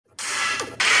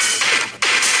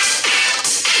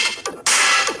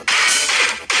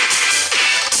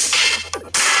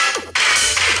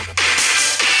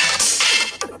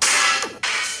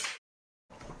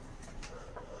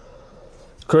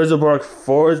Crystal Park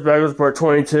 4 is backwards part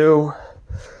 22.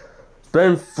 It's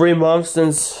been 3 months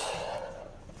since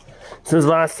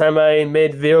last time I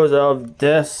made videos of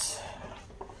this.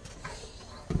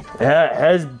 It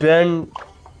has been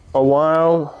a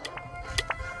while.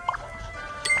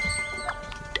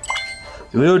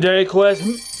 Little Dairy Quest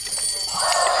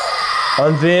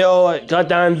unveil, got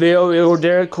that unveil. Little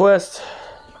Dairy Quest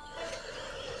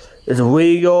is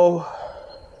illegal.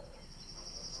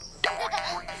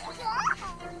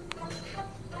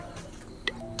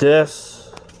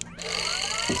 This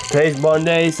today's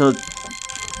Monday, so it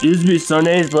used to be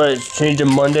Sundays, but it's changed to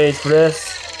Mondays for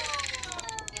this.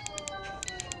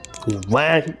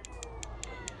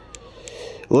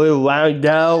 Really lagged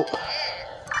out.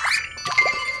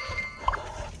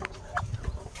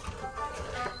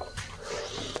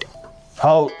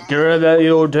 How get rid of that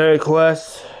Little Dairy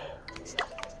Quest.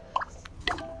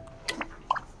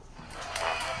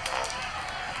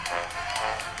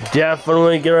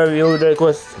 Definitely get rid of the Little Dairy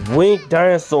Quest. Wink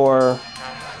Dinosaur.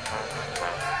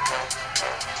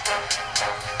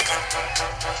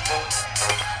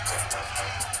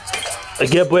 I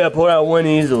can't believe I pulled out one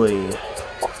easily.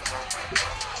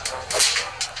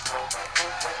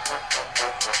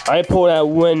 I pulled out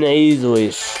one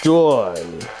easily. Strong.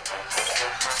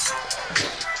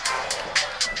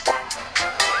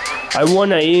 I won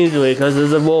that easily because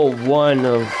there's a little 1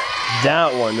 of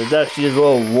that one. There's actually a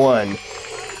little 1.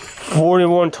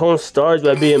 41 total stars,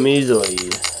 but I beat him easily.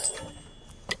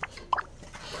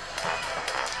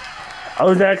 I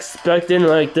was not expecting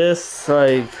like this,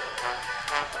 like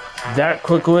that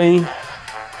quickly.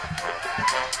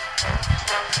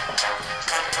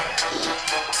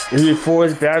 It was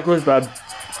forwards backwards, but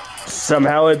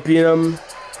somehow I beat him.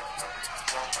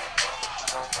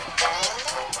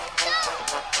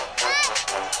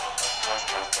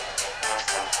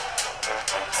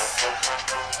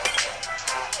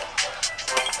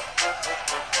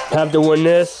 Have to win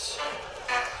this.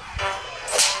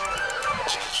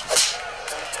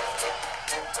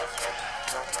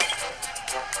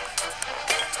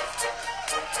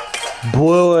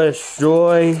 Blue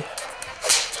destroy.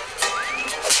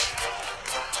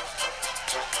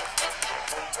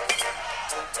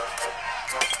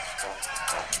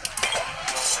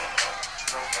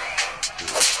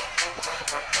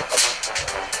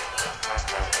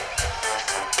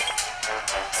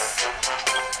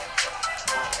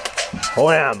 Oh,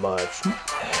 that much.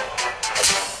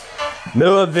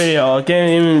 Middle of video, I can't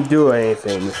even do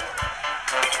anything.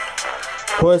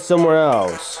 Put it somewhere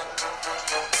else.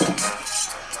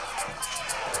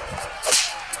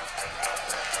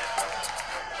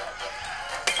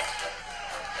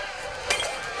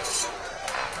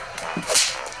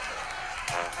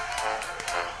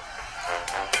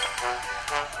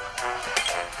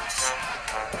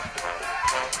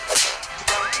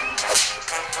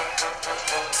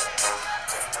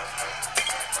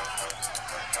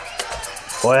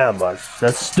 Oh, that much.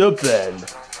 That's stupid.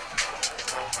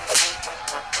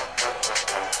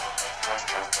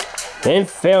 Didn't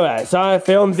fail that. Saw I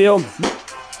failed field.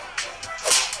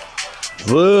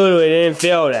 Literally didn't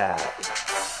fail that.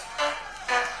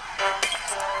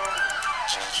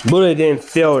 Literally didn't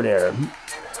fail there.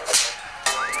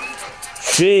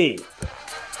 Sheep.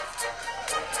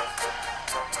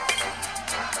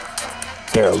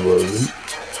 Terrible.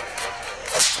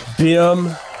 Beat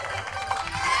him.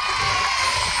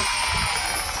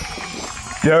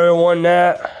 Barry won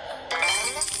that.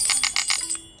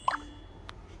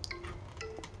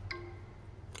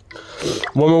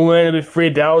 One more win, it'll be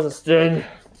 $3 instead.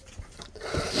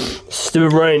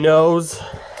 Stupid runny nose.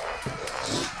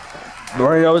 The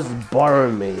runny nose is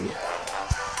bothering me.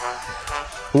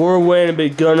 One more win, it'll be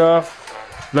good enough.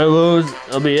 If I lose,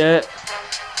 it'll be it.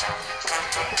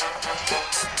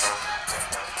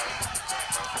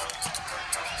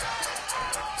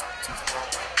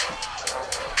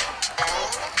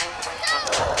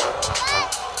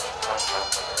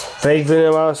 Fake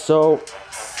vanilla soap.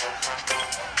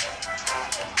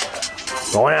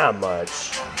 Not that much.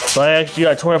 So I actually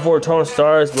got 24 total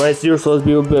stars. My zero supposed to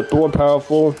be a bit more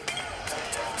powerful.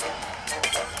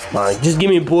 Come on, just give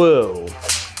me blue.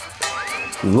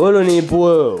 Literally need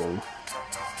blue.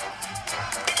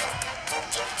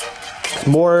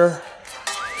 More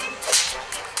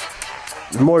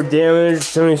damage,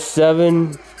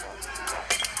 77.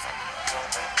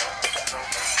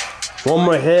 One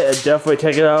more hit, I'd definitely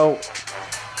take it out.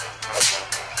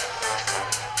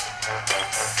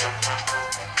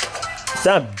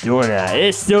 Stop doing that.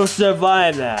 It still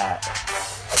survived that.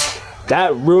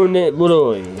 That ruined it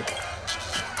literally.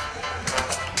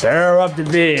 Better up the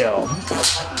video.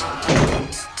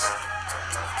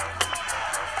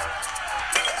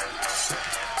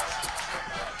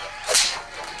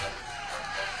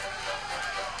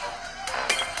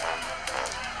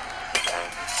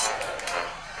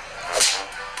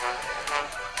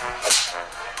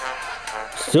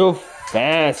 So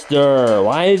faster.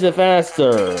 Why is it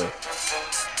faster?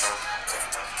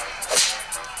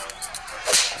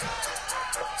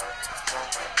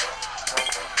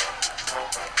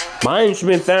 Mine should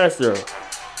be faster.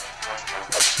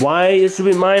 Why it should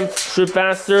be mine should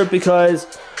faster?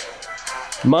 Because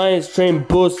mine is train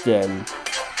boosted.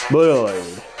 Literally.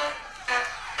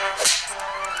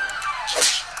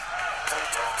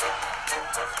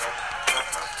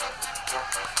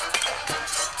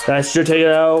 I should take it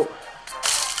out.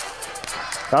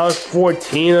 That was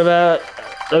 14 of that.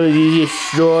 That was easy to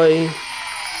destroy.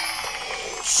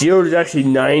 Shield is actually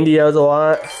 90. That was a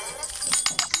lot.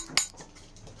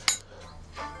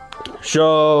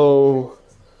 So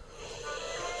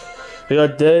we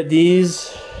got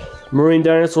these marine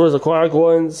dinosaurs, aquatic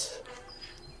ones.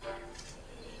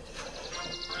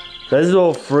 This is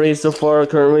all free so far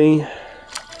currently.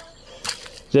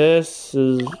 This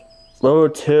is level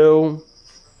 2.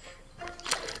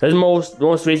 This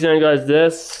most recent I got is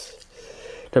this.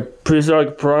 The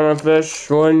prehistoric piranha fish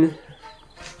one.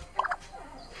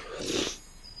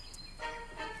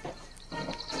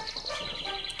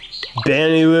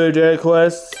 Banning Weird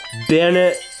Quest. Ban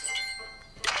it.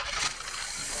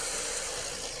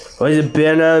 Why is it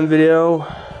banned on video?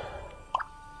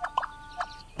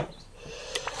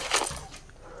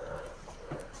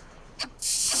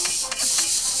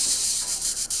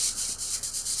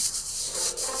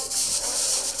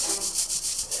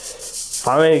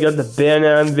 Finally got the ban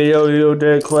on video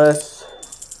day quest.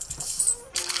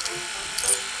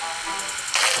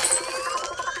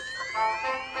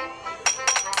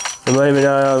 I might even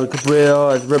know complete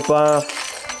all as rip off.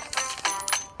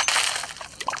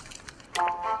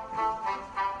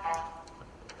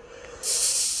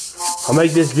 I'll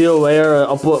make this video later,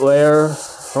 upload later.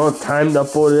 I don't have time to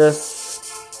upload this.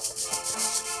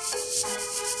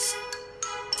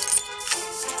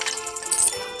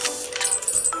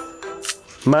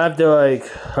 Might have to like,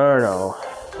 I don't know.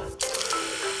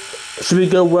 Should be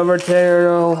good weather today or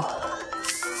no?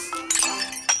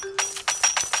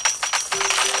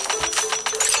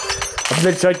 I have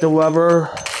to check the weather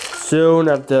soon.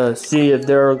 I have to see if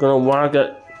they're gonna want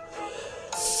to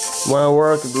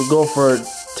work. Go for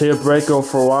take a break, go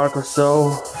for a walk or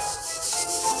so.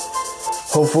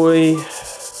 Hopefully,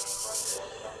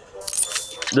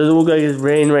 doesn't look like it's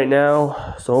rain right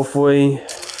now, so hopefully.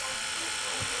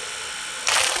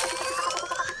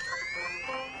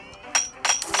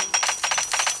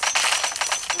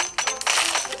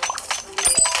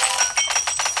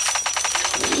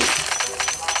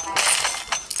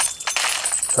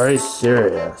 Very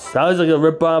serious. That was like a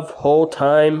rip-off whole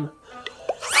time.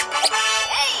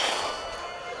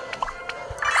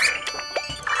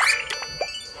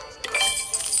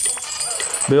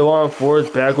 Be a long forwards,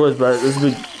 backwards, but this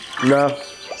would be enough.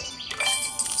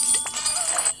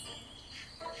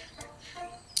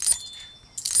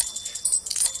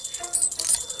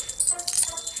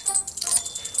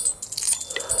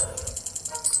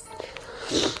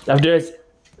 After this,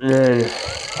 and then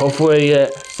hopefully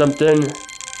get something.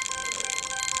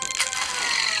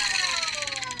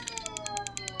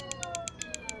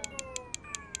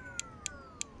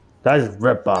 That's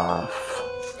rip off.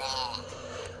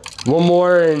 One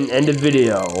more and end the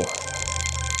video.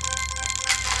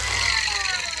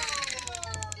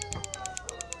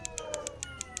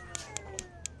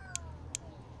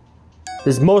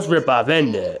 This most rip off,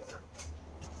 end it.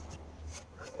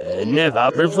 And if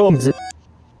I performs it.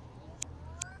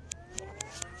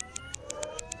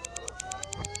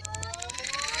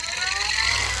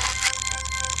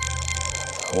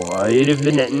 Why if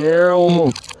the net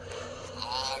narrow?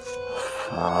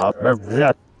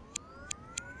 That.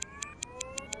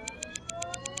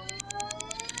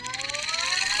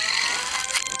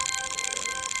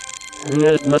 And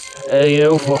it must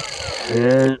you for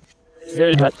and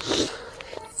there's that.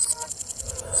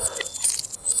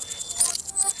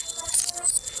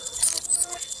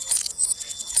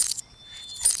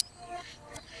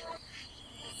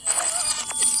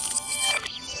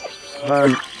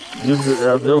 Use it,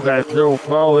 they'll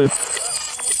follow.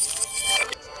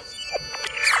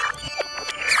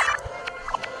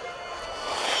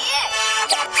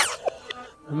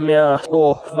 Yeah,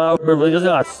 oh, my really is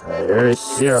not.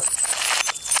 There's here.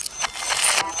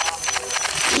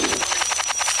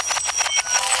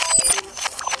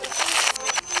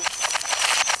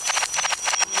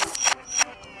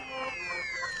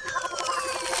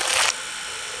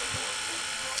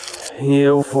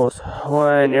 You force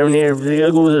one,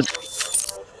 everything goes.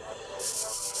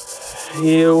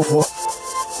 You for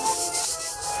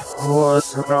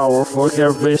what's our for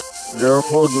every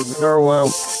therefore the well.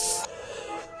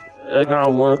 I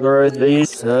got one of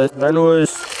these, and was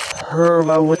Her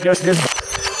with just this.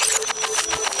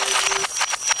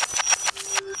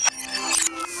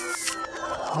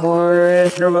 Or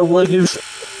after my wishes.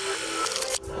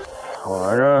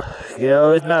 Or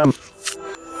go with them.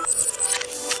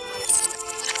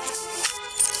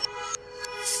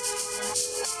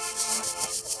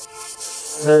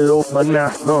 Hello, fun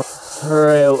now. No.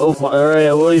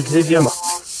 Alright, what is this?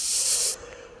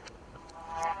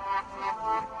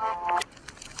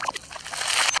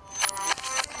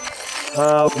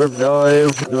 For joy,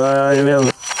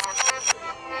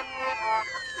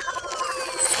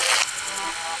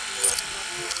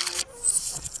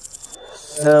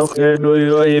 okay, do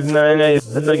you even know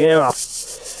the game up?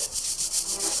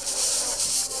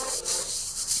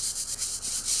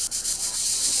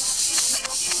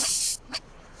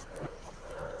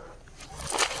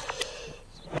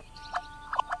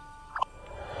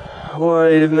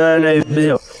 What is my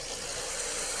video?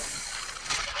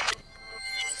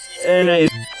 And I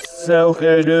so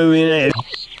can do it.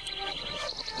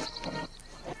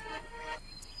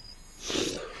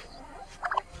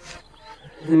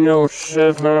 No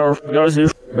chef, no, because you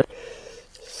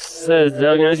said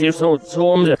that I see some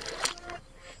told me.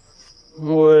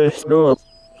 What no,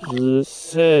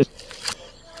 said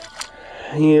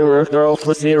you were girl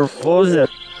for your frozen.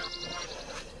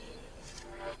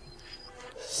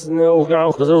 Snow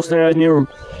girl, because those things near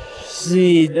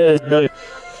see the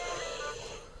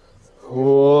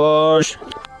wash.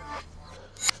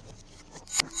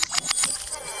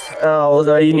 Oh,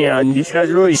 the Indian, this has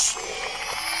Ruiz.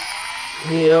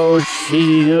 Yo,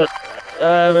 she,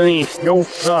 no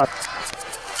shot.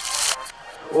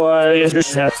 What is this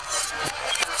set?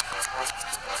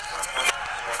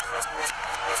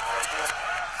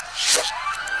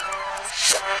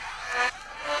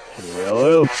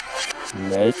 Hello,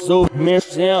 let's so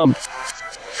miss him.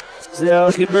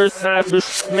 So, keep her side to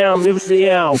smell, move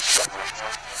the out.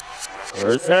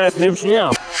 Her side, move the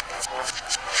out.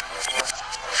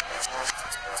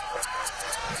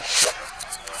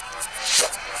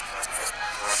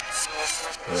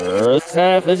 Earth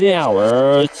half is the hour,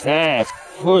 Earth half,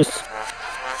 push.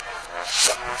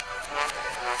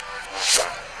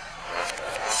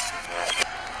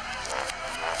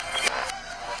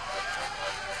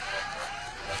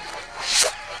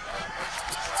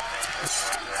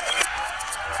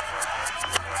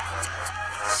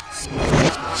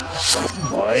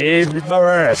 Why is it my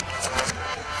rat?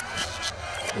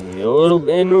 You'll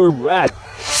be no rat.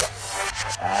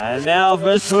 And now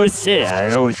for switch it, I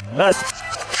know it's best.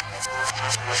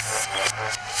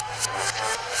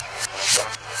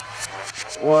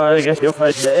 Well, I guess you'll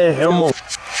fight the animal.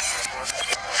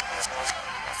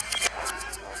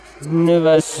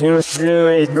 Never seen a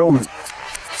serious room.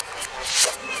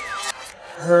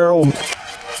 Harold.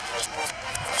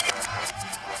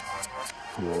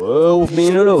 Whoa, me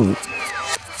alone.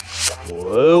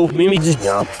 Whoa, me just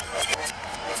now.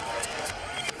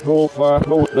 So far,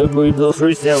 both the breed those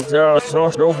three cells there are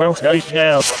source no from study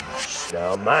cells.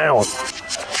 So, mile.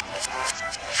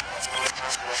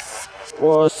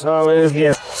 What's up with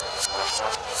you?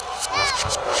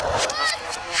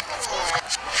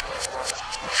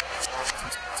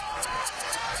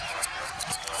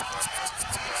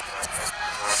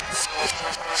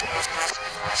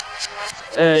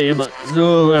 Hey, but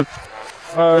do it.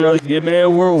 Finally, give me a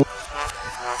world.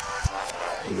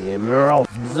 Give me a world.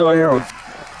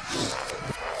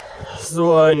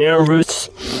 So I nervous.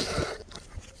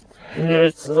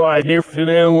 It's so I did for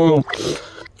the world.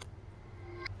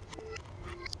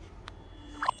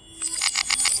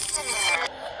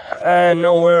 I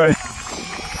know where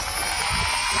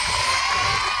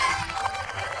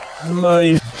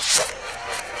my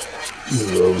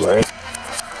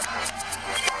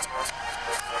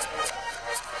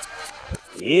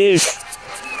yes,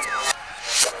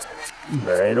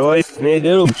 right off me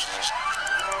do.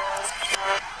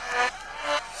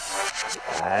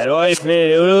 Right off me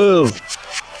do.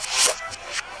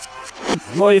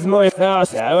 My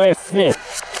fast, right off me.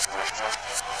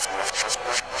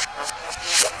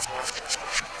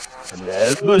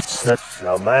 That's good, that's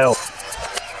no mail.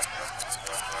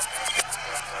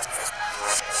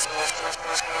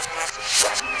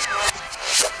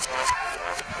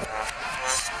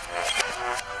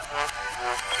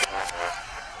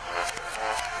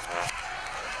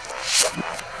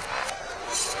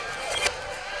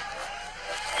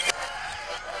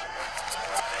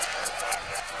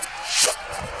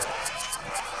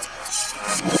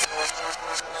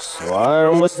 So I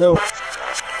don't know so.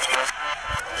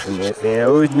 And if I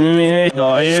would me,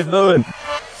 I am doing.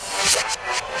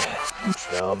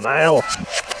 So mail.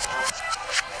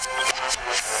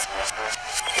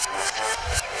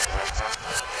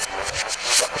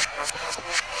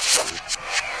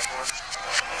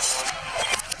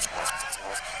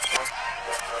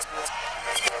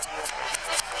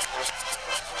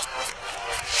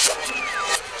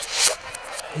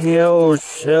 Yo,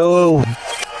 so.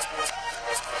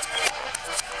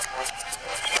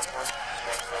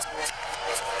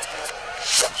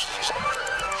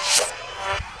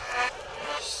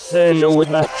 Send with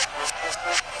that.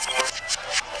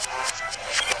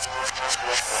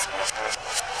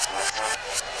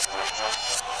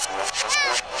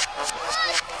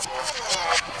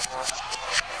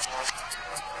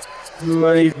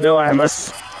 Money, no, I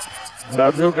must.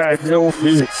 But look, I know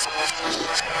physics.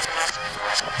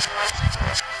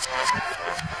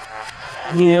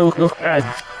 You look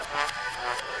at.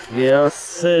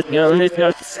 Yes, you need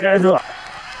to schedule.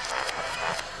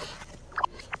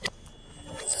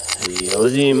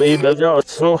 You may be out,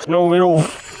 so no will.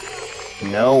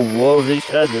 No wolves is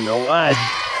having no life.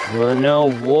 Well, no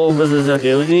wolves is a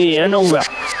guilty and no rap.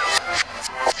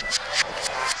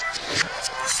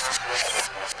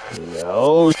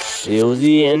 No,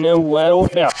 Susie and the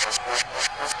welfare.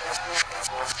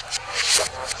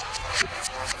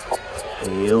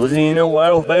 Susie and the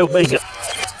welfare bacon.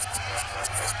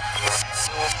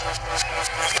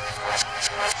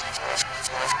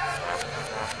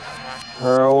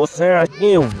 Oh, thank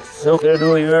you. So good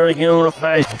to be very good on the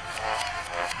face.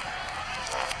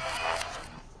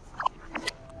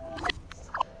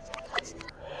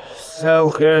 So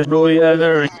good to be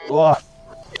very good.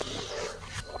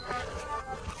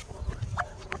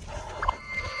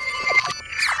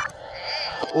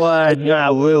 What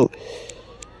now will?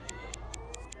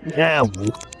 Now.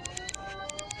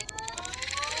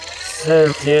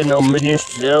 So good no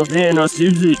minutes, so good no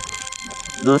Susie.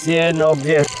 No good no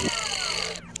death.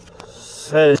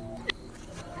 So.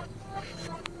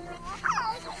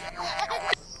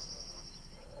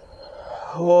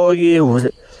 Oh, you was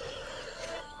it?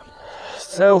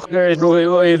 So good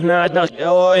to be not,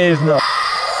 oh, it's not.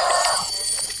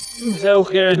 So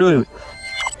good to be.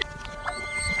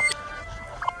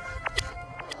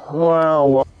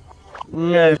 Wow.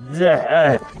 No,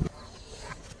 that.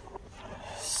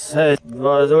 So,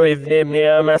 was with me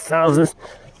on my thousands.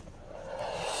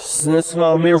 Since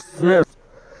my meal snip.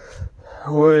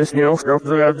 Was, you know, stuff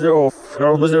that I do. I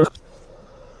was a